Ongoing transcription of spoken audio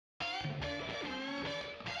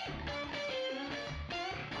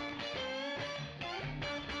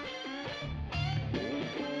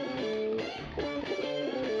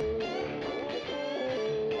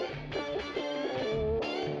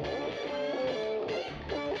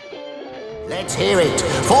Let's hear it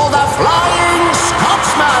for the Flying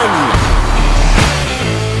Scotsman!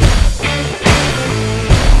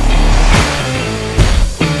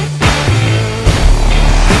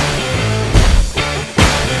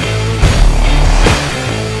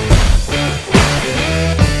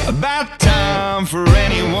 About time for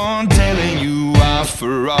anyone telling you off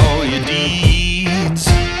for all your deeds.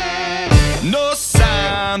 No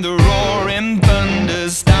sign the roaring thunder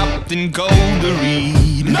stopped and cold the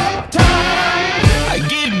reed. No time! I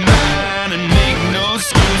get mine and make no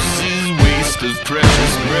excuses, waste of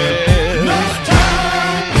precious breath. No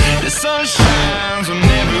time! The sun shines on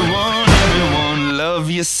everyone, love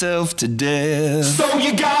yourself to death. So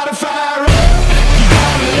you gotta fire up, you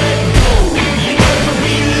gotta let go. You never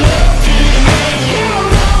be loved till you make your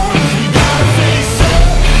own. You gotta face up,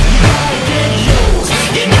 you gotta get yours.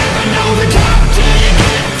 You never know the top till you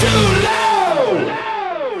get too low.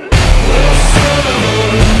 Oh son of a,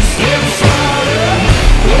 slip slaughter.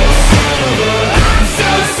 Oh son of a, I'm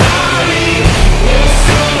so sorry. Oh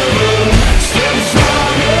son of a, slip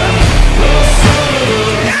slaughter. Oh son of a,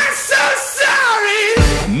 I'm so sorry.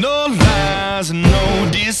 No lies and no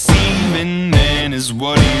deceiving, man is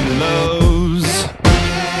what he loves.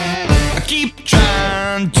 I keep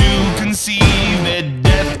trying to conceive that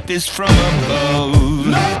death is from above.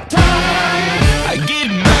 No time! I get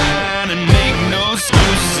mine and make no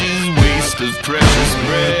excuses, waste of precious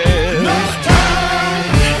breath. No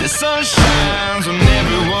time! The sun shines on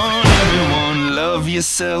everyone, love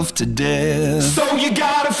yourself to death. So you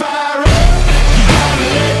gotta fire up, you gotta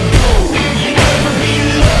let go. You never be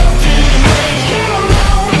loved till you make your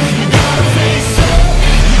own. You gotta face up,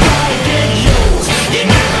 you gotta get yours. You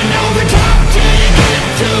never know the top till you get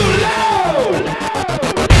too low.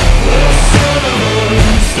 Oh son of a,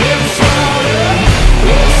 slip slaughter.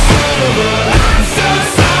 Oh son of a, I'm so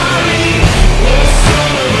sorry. Oh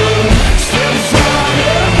son of a, slip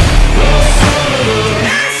slaughter. Oh son of a,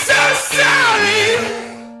 I'm so sorry.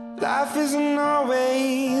 Life isn't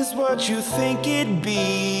always what you think it'd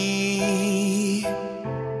be.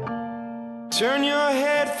 Turn your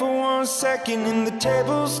head for 1 second and the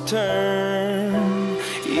tables turn.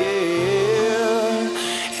 Yeah.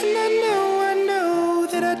 And I know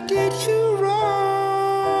that I did you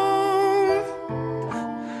wrong.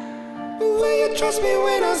 Will you trust me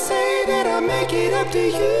when I say that I'll make it up to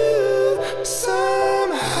you? So